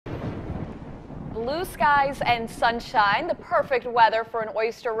Blue skies and sunshine, the perfect weather for an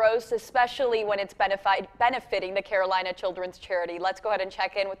oyster roast, especially when it's benefiting the Carolina Children's Charity. Let's go ahead and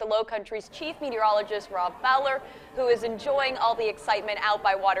check in with the Low Country's chief meteorologist, Rob Fowler, who is enjoying all the excitement out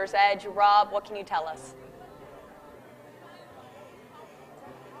by water's edge. Rob, what can you tell us?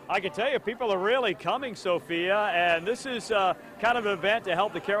 I can tell you people are really coming, Sophia, and this is kind of an event to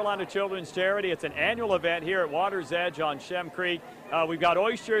help the Carolina Children's Charity. It's an annual event here at Water's Edge on Shem Creek. We've got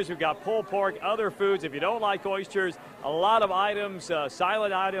oysters, we've got pulled pork, other foods. If you don't like oysters, a lot of items,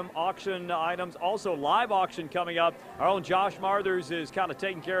 silent item, auction items, also live auction coming up. Our own Josh Marthers is kind of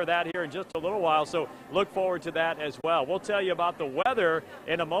taking care of that here in just a little while, so look forward to that as well. We'll tell you about the weather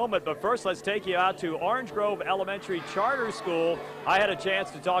in a moment, but first let's take you out to Orange Grove Elementary Charter School. I had a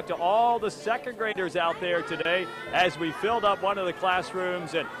chance to talk to all the second graders out there today as we filled up one of the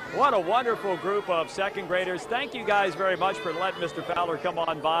classrooms, and what a wonderful group of second graders. Thank you guys very much for letting Mr. Fowler come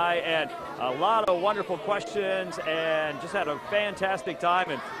on by, and a lot of wonderful questions, and just had a fantastic time.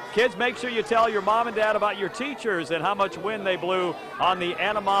 And kids, make sure you tell your mom and dad about your teachers and how much wind they blew on the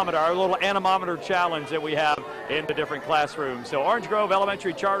anemometer, our little anemometer challenge that we have in the different classrooms. So Orange Grove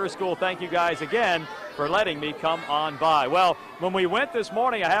Elementary Charter School, thank you guys again for letting me come on by. Well, when we went this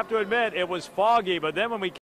morning, I have to admit it was foggy, but then when we